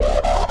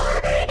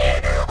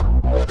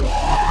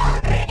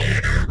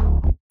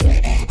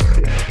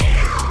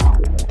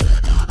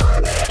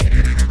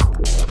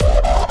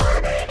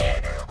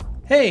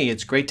Hey,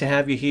 it's great to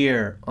have you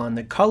here on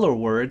the Color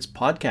Words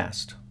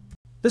podcast.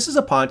 This is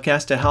a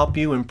podcast to help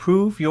you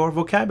improve your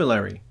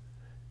vocabulary.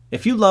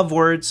 If you love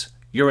words,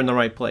 you're in the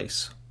right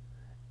place.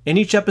 In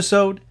each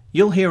episode,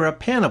 you'll hear a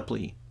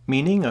panoply,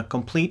 meaning a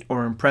complete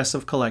or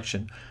impressive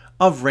collection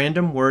of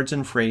random words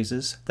and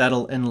phrases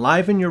that'll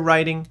enliven your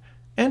writing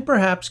and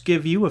perhaps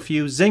give you a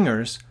few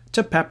zingers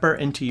to pepper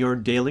into your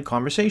daily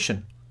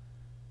conversation.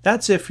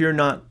 That's if you're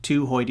not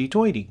too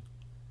hoity-toity.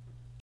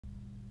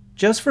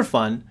 Just for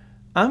fun,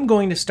 I'm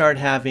going to start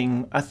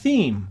having a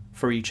theme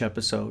for each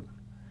episode,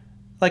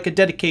 like a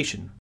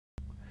dedication.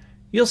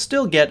 You'll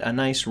still get a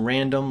nice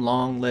random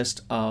long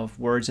list of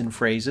words and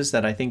phrases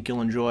that I think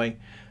you'll enjoy,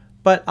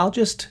 but I'll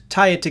just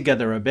tie it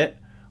together a bit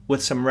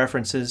with some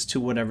references to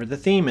whatever the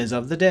theme is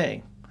of the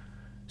day.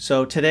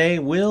 So today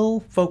we'll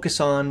focus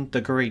on the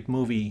great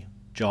movie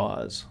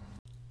Jaws.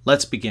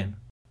 Let's begin.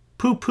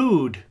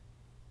 Poo-pooed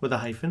with a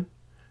hyphen,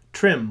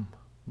 trim,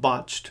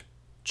 botched,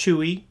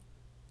 chewy,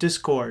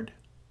 discord,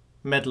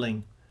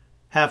 meddling,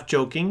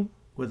 half-joking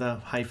with a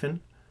hyphen,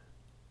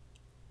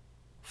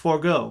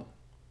 forego,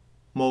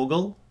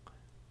 mogul,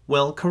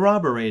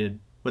 well-corroborated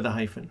with a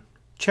hyphen,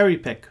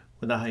 cherry-pick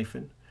with a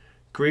hyphen,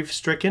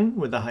 grief-stricken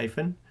with a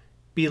hyphen,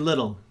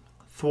 belittle,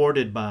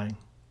 thwarted by,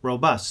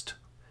 robust,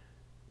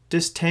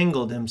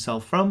 distangled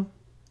himself from,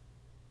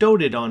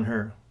 doted on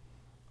her,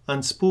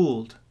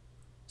 unspooled,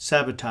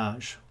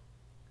 sabotage,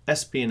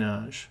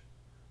 espionage,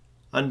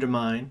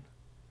 undermine,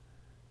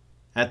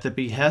 at the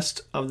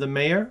behest of the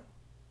mayor,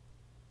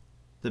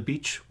 the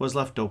beach was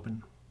left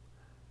open.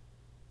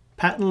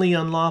 Patently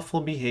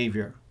unlawful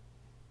behavior.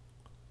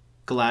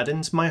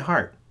 Gladdens my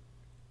heart.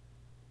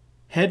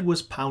 Head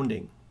was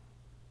pounding.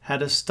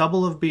 Had a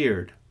stubble of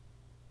beard.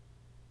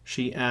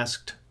 She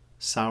asked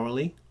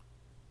sourly.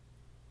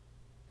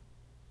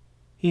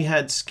 He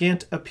had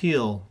scant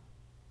appeal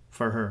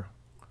for her.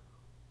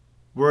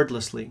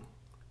 Wordlessly.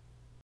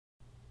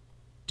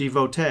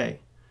 Devotee.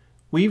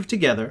 Weave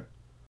together.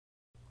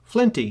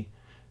 Flinty,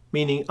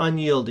 meaning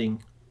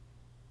unyielding,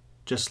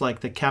 just like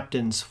the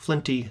captain's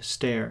flinty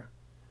stare.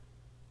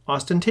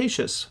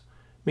 Ostentatious,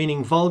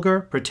 meaning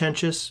vulgar,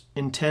 pretentious,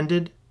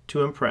 intended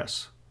to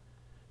impress.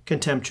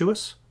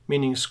 Contemptuous,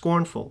 meaning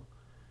scornful.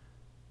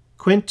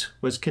 Quint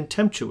was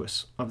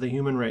contemptuous of the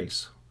human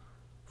race.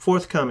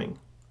 Forthcoming,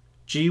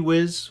 gee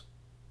whiz,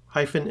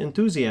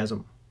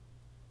 enthusiasm.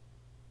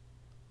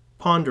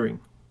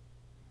 Pondering,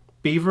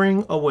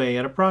 beavering away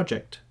at a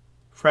project.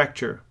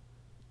 Fracture,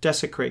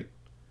 desecrate.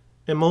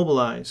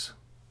 Immobilize,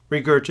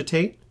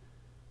 regurgitate,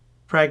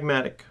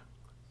 pragmatic,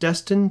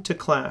 destined to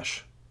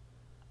clash,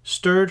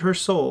 stirred her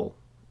soul,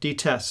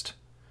 detest,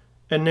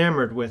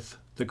 enamored with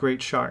the great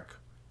shark,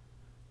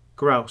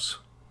 grouse,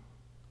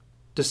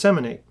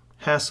 disseminate,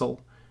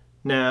 hassle,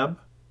 nab,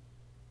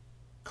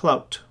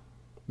 clout,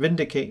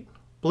 vindicate,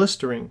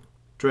 blistering,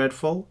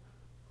 dreadful,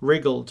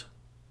 wriggled,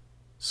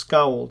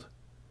 scowled,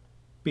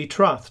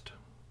 betrothed,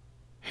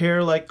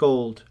 hair like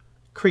gold,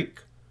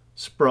 creak,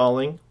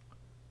 sprawling,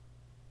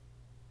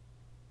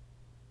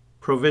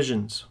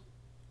 provisions,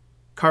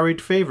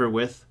 curried favor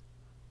with,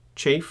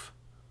 chafe,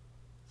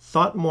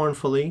 thought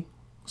mournfully,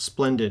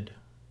 splendid,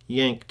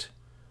 yanked,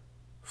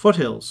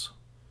 foothills,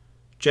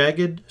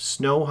 jagged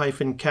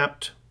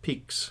snow-capped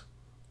peaks,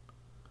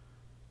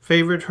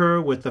 favored her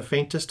with the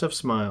faintest of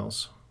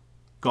smiles,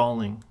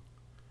 galling,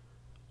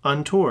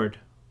 untoward,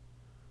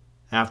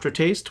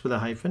 aftertaste with a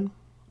hyphen,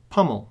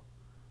 pummel,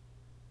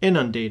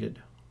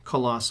 inundated,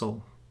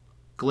 colossal,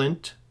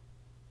 glint,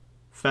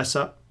 fess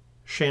up,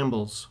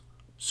 shambles,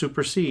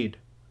 supersede,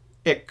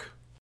 ick,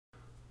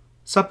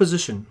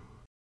 supposition,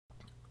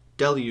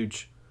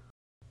 deluge,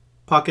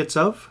 pockets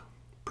of,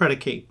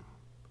 predicate.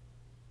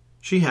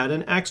 She had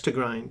an axe to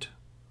grind,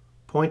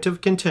 point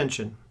of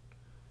contention,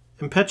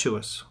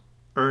 impetuous,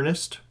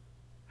 earnest,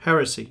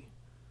 heresy,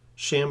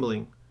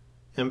 shambling,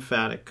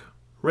 emphatic,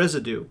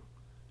 residue,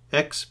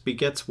 X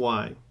begets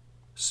Y,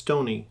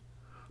 stony,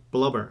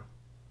 blubber,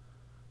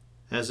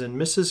 as in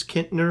Mrs.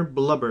 Kintner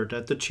blubbered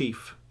at the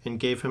chief and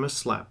gave him a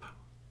slap.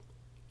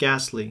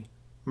 Ghastly,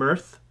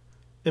 mirth,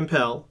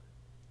 impel,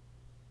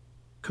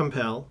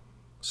 compel,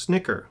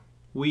 snicker,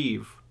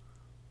 weave,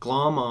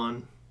 glom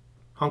on,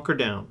 hunker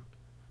down,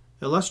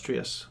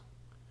 illustrious,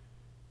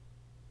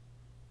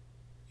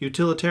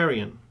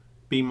 utilitarian,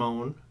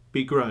 bemoan,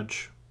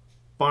 begrudge,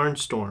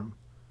 barnstorm,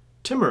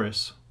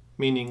 timorous,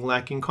 meaning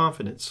lacking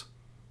confidence,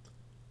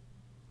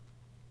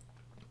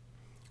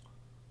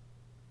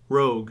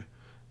 rogue,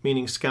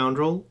 meaning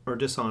scoundrel or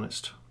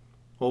dishonest,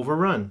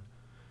 overrun,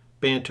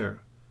 banter,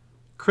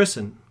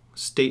 christen,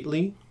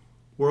 stately,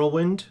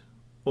 whirlwind,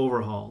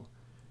 overhaul,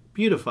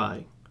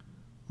 beautify,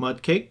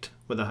 mud-caked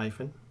with a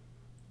hyphen,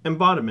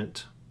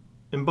 embodiment,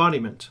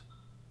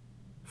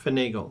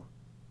 finagle,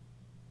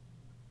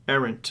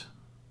 errant,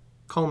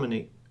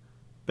 culminate,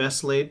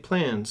 best laid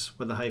plans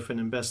with a hyphen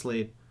and best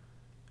laid,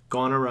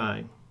 gone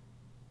awry,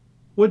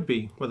 would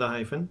be with a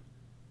hyphen,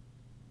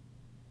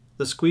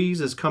 the squeeze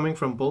is coming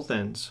from both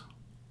ends,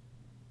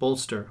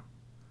 bolster,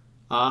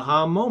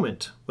 aha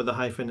moment with a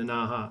hyphen and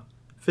aha,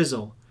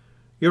 fizzle,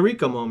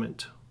 eureka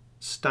moment,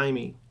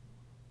 stymie,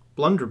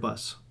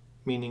 blunderbuss,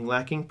 meaning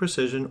lacking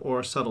precision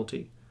or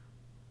subtlety.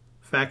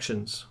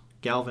 Factions,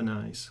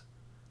 galvanize.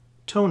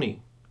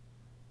 Tony,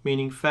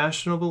 meaning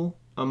fashionable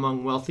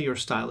among wealthy or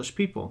stylish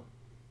people.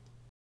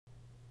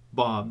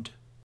 Bobbed.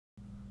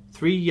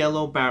 3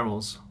 yellow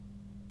barrels,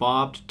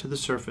 bobbed to the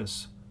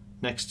surface,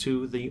 next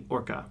to the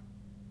orca.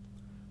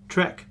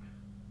 Trek.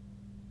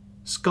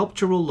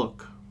 Sculptural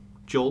look,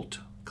 jolt,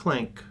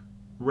 clank,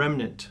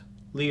 remnant,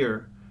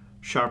 leer,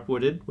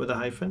 sharp-witted with a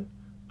hyphen,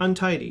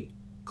 untidy,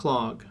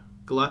 clog,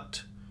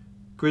 glut,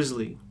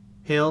 grizzly,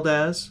 hailed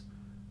as,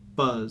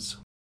 buzz.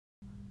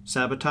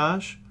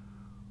 Sabotage,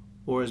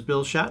 or as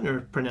Bill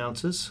Shatner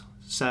pronounces,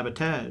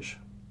 sabotage.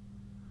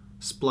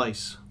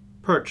 Splice,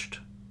 perched,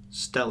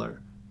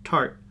 stellar,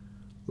 tart,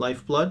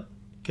 lifeblood,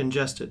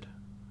 congested.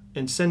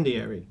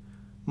 Incendiary,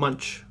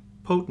 munch,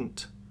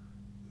 potent,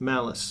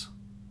 malice.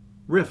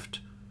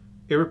 Rift,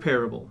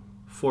 irreparable,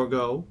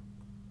 forego.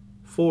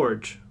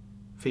 Forge,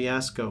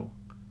 fiasco.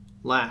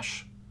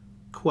 Lash,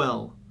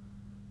 quell.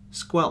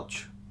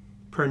 Squelch,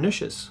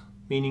 pernicious,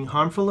 meaning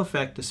harmful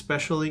effect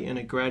especially in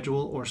a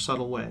gradual or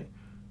subtle way.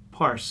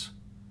 Parse.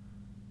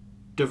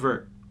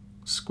 Divert,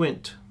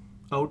 squint,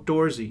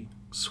 outdoorsy,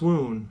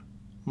 swoon,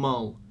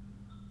 mull.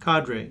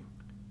 Cadre,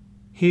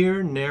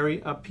 hear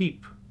nary a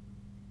peep.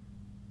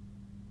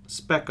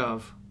 Speck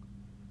of.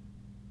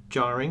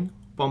 Jarring,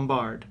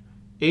 bombard.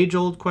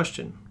 Age-old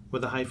question,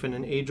 with a hyphen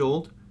and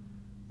age-old.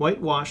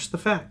 Whitewash the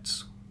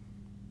facts.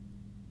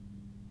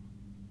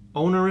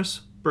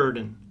 Onerous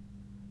burden.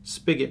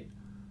 Spigot,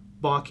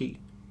 balky.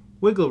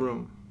 Wiggle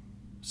room.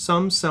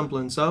 Some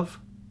semblance of.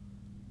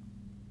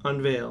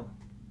 Unveil.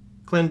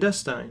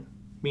 Clandestine,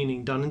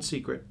 meaning done in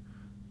secret.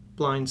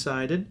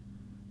 Blindsided.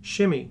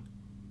 Shimmy.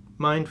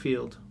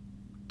 Minefield.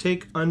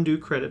 Take undue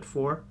credit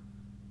for.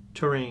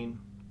 Terrain.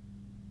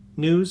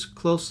 Hews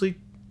closely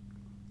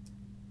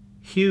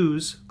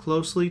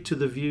to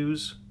the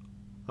views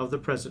of the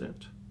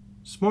president.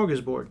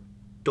 Smorgasbord.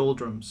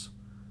 Doldrums.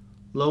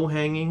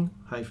 Low-hanging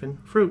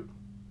 - fruit.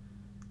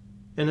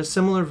 In a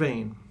similar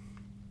vein.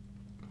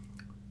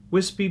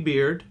 Wispy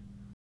beard.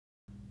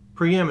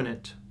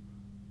 Preeminent.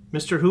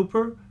 Mr.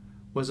 Hooper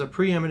was a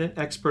preeminent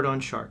expert on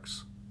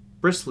sharks.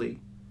 Bristly.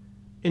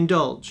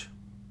 Indulge.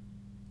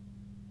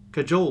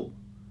 Cajole.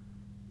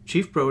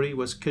 Chief Brody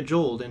was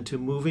cajoled into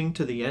moving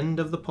to the end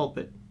of the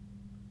pulpit.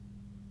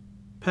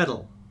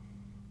 Peddle.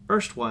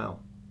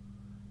 Erstwhile,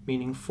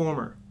 meaning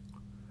former.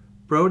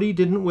 Brody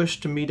didn't wish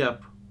to meet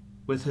up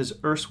with his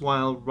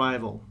erstwhile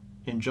rival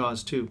in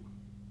Jaws 2.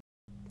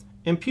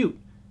 Impute,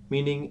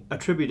 meaning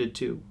attributed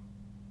to,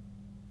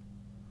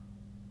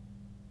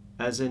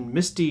 as in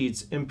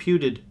misdeeds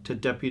imputed to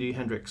Deputy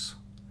Hendricks.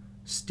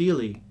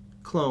 Steely,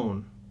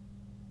 clone.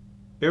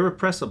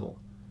 Irrepressible,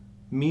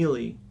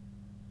 mealy.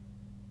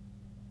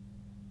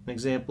 An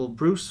example,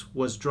 Bruce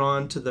was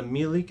drawn to the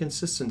mealy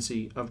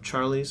consistency of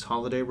Charlie's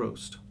holiday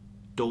roast.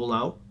 Dole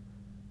out,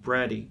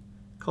 bratty,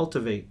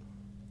 cultivate,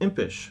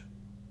 impish,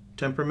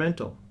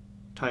 temperamental,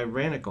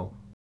 tyrannical.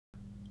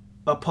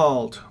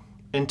 Appalled,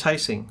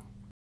 enticing.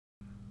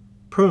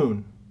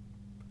 Prune.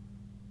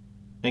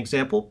 An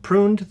example,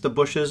 pruned the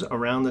bushes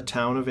around the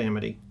town of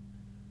Amity.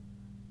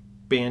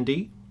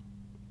 Bandy,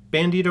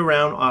 bandied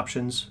around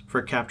options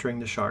for capturing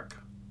the shark.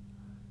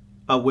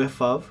 A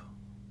whiff of.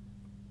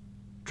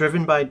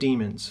 Driven by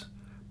demons,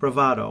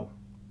 bravado,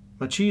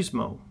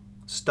 machismo,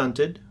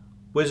 stunted,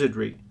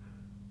 wizardry,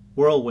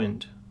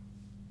 whirlwind,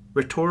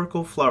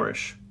 rhetorical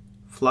flourish,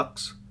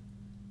 flux.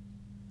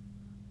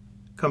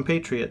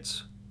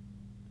 Compatriots,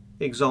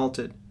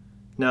 exalted,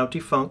 now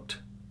defunct,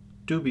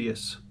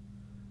 dubious.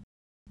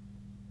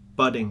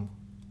 Budding,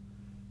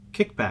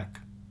 kickback,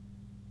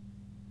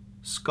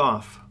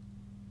 scoff.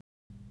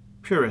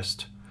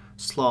 Purist,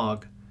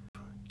 slog,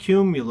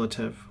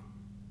 cumulative,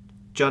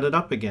 jutted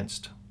up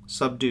against,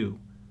 subdue,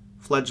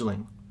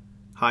 fledgling,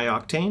 high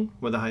octane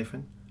with a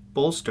hyphen,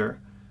 bolster,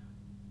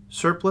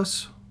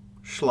 surplus,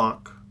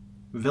 schlock,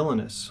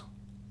 villainous,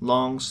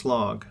 long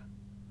slog.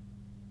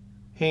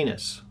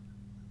 Heinous,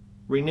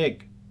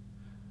 renege,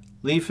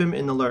 leave him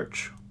in the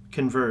lurch,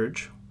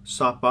 converge,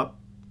 sop up,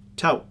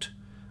 tout,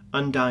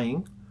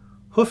 undying,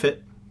 hoof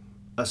it,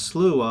 a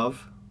slew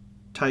of,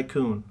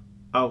 tycoon,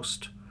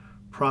 oust,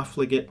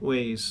 profligate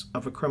ways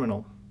of a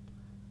criminal.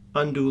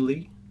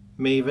 Unduly,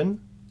 maven,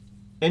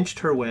 inched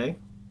her way.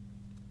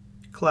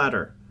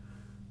 Clatter,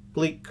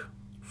 bleak,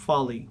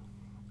 folly,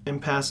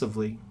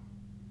 impassively.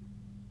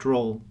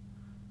 Droll,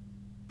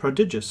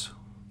 prodigious,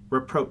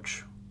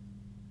 reproach.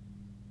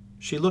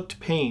 She looked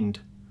pained,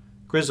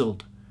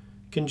 grizzled,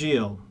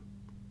 congeal,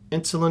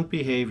 insolent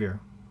behavior,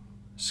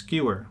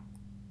 skewer,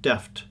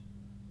 deft.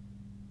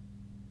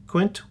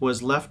 Quint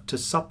was left to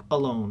sup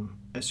alone,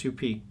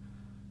 S-U-P.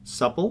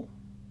 Supple,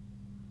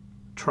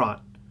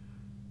 trot.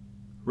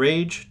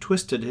 Rage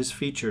twisted his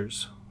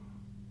features.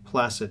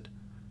 Placid,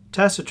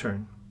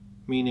 taciturn,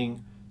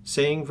 meaning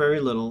saying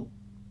very little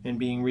and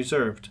being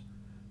reserved.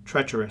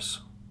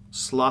 Treacherous,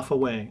 slough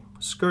away,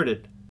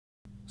 skirted.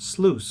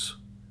 Sluice.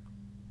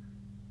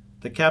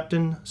 The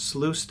captain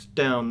sluiced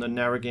down the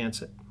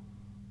Narragansett.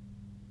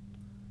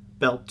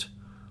 Belt,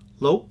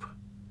 lope,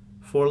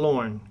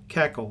 forlorn,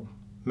 cackle,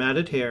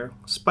 matted hair,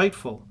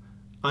 spiteful,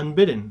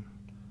 unbidden,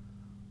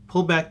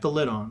 pull back the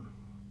lid on,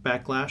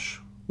 backlash,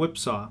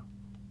 whipsaw,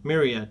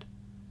 myriad,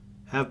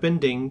 have been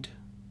dinged,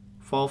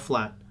 fall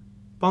flat,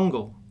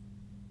 bungle,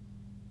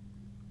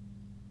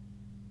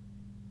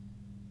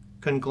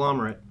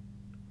 conglomerate,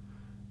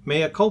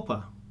 mea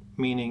culpa,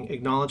 meaning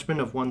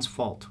acknowledgement of one's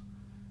fault,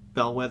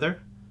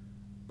 bellwether,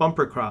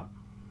 bumper crop,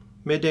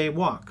 midday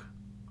walk,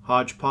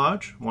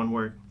 hodgepodge, one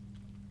word,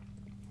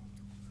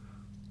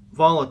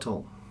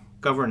 volatile,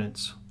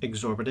 governance,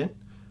 exorbitant,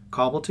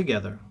 cobble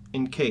together,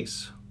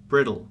 encase,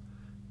 brittle,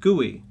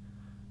 gooey,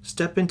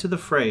 step into the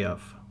fray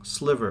of,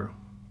 sliver,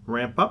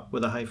 ramp up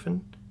with a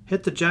hyphen,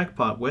 hit the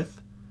jackpot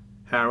with,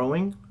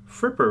 harrowing,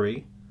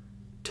 frippery,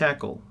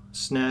 tackle,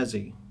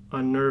 snazzy,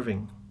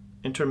 unnerving,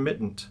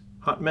 intermittent,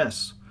 hot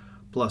mess,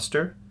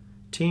 bluster,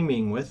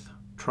 teeming with,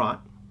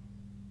 trot,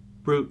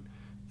 brute,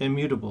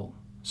 immutable,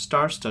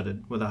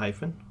 star-studded with a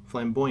hyphen,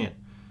 flamboyant,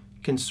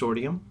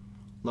 consortium,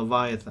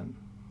 leviathan,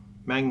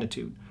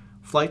 magnitude,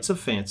 flights of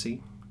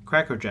fancy,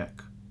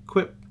 crackerjack,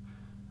 quip,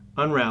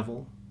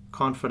 unravel,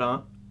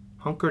 confidant,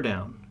 hunker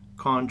down,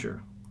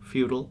 conjure,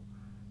 feudal,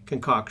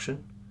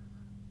 concoction,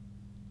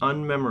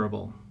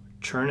 unmemorable,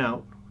 churn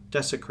out,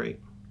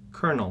 desecrate,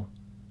 kernel,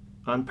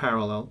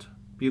 unparalleled,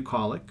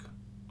 bucolic,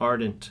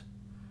 ardent,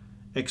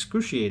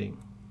 excruciating,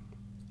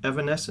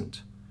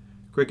 evanescent,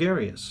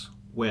 gregarious,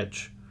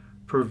 wedge,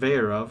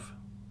 purveyor of,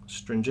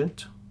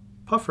 stringent,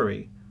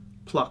 puffery,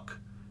 pluck,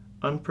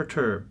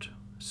 unperturbed,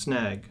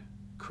 snag,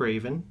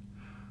 craven,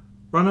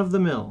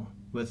 run-of-the-mill,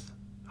 with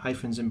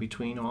hyphens in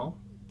between all,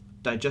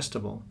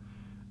 digestible,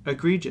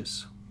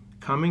 egregious,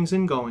 comings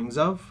and goings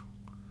of,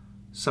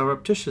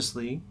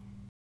 surreptitiously,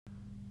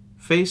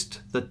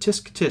 faced the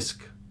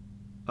tisk-tisk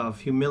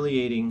of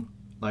humiliating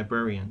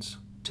librarians,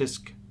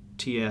 tisk,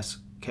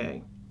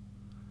 T-S-K,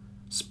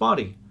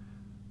 spotty,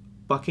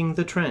 bucking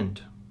the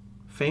trend,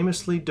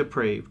 famously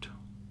depraved,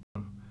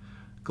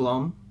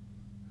 glum,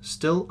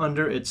 still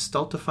under its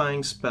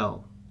stultifying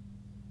spell,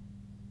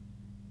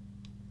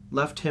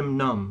 left him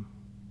numb,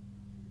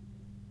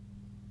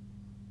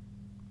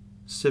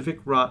 civic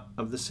rot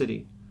of the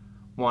city,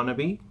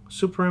 wannabe,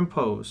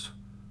 superimpose,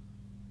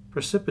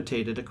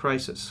 precipitated a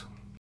crisis.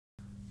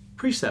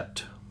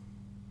 Precept,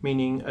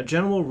 meaning a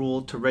general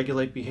rule to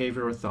regulate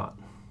behavior or thought.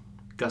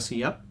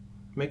 Gussy up,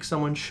 make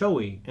someone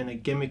showy in a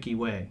gimmicky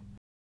way.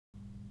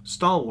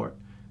 Stalwart,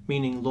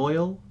 meaning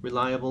loyal,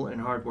 reliable,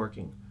 and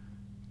hardworking.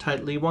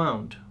 Tightly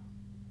wound.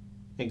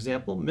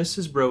 Example,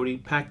 Mrs. Brody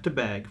packed a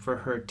bag for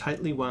her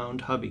tightly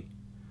wound hubby.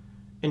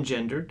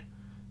 Engendered,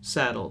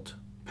 saddled.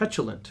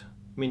 Petulant,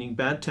 meaning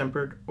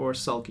bad-tempered or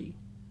sulky.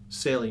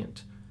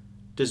 Salient,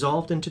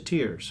 dissolved into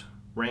tears,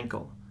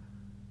 rankle.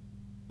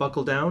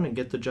 Buckle down and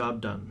get the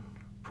job done.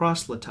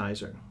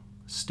 Proselytizer,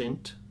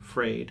 stint,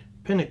 frayed,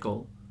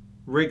 pinnacle,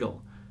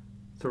 wriggle,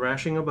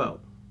 thrashing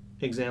about.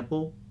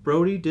 Example,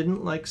 Brody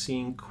didn't like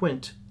seeing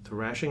Quint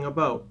thrashing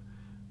about,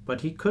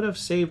 but he could have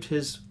saved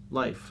his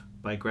life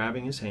by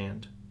grabbing his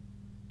hand.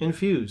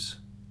 Infuse,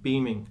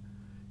 beaming,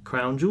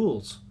 crown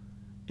jewels,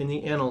 in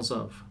the annals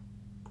of,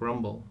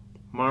 grumble,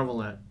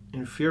 marvel at,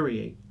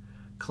 infuriate,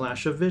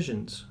 clash of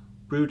visions,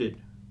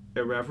 brooded,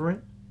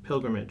 irreverent,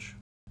 pilgrimage.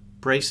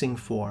 Bracing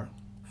for,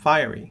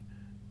 fiery,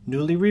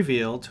 newly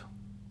revealed,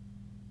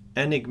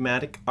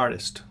 enigmatic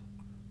artist.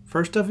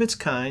 First of its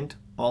kind,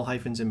 all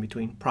hyphens in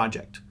between,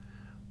 project.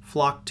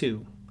 Flock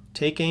to,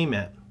 take aim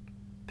at,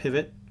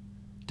 pivot,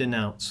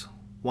 denounce.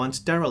 Once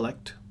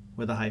derelict,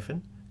 with a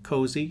hyphen,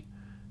 cozy,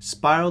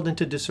 spiraled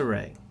into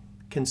disarray.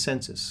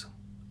 Consensus.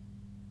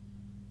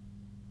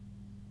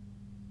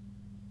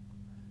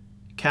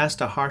 Cast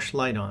a harsh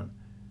light on.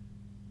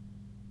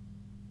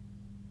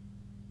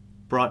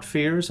 Brought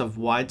fears of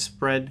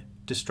widespread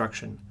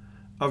destruction.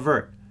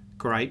 Avert,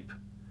 gripe.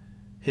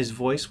 His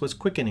voice was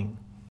quickening.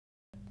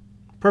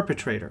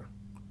 Perpetrator.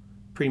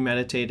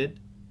 Premeditated,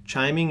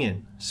 chiming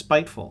in,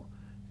 spiteful,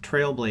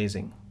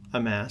 trailblazing,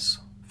 amass,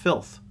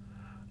 filth.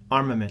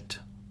 Armament,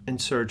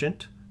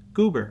 insurgent,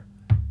 goober,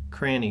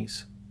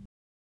 crannies.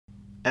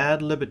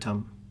 Ad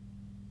libitum.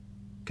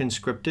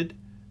 Conscripted,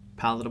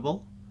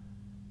 palatable,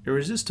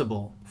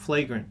 irresistible,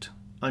 flagrant,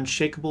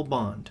 unshakable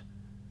bond.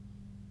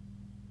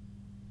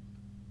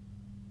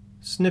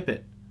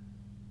 Snippet,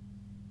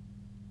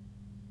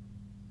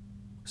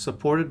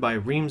 supported by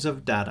reams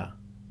of data.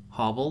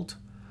 Hobbled,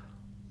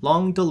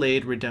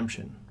 long-delayed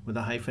redemption, with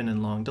a hyphen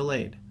and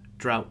long-delayed.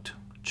 Drought,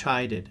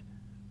 chided,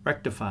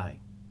 rectify,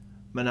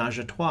 menage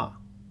a trois.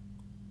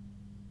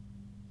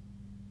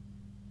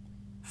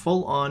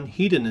 Full-on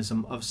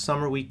hedonism of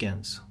summer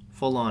weekends.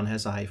 Full-on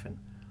has a hyphen.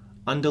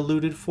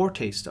 Undiluted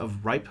foretaste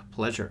of ripe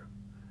pleasure.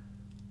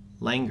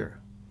 Languor.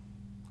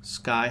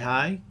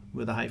 Sky-high,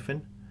 with a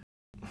hyphen.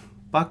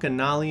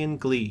 Bacchanalian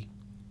glee.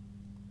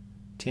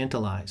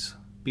 Tantalize.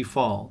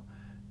 Befall.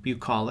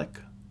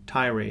 Bucolic.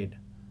 Tirade.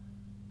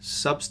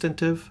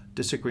 Substantive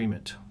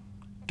disagreement.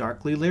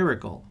 Darkly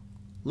lyrical.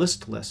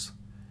 Listless.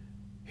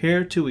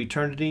 Here to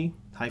eternity,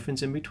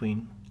 hyphens in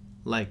between.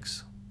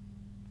 Legs.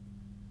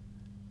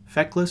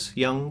 feckless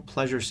young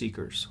pleasure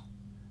seekers,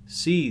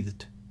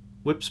 seethed,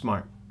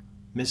 whip-smart,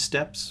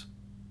 missteps,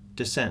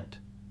 descent,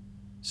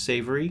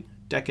 savory,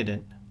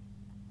 decadent,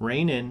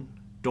 rein in,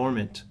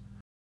 dormant,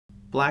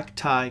 black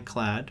tie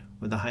clad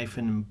with a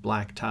hyphen and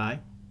black tie,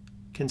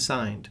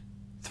 consigned,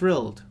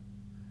 thrilled,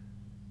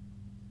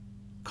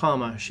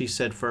 comma, she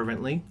said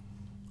fervently,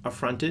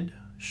 affronted,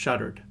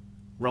 shuddered,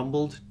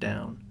 rumbled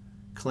down,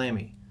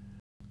 clammy,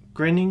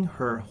 grinning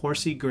her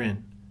horsey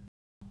grin,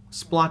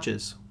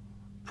 splotches,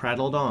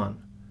 prattled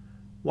on,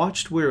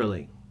 watched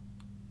wearily,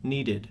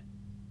 kneaded,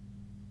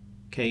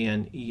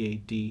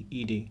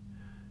 K-N-E-A-D-E-D,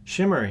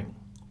 shimmering,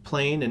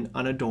 plain and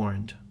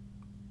unadorned,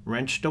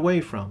 wrenched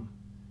away from,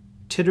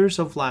 titters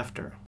of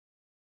laughter.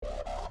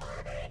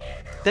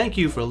 Thank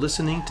you for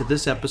listening to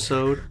this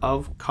episode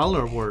of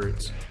Color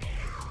Words.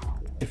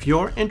 If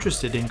you're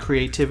interested in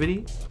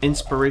creativity,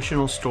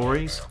 inspirational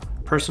stories,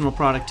 personal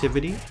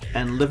productivity,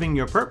 and living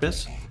your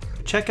purpose,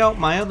 check out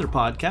my other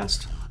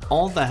podcast,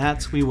 All the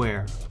Hats We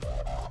Wear.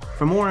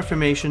 For more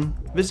information,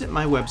 visit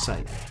my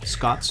website,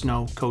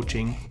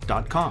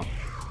 scottsnowcoaching.com.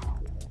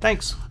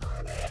 Thanks.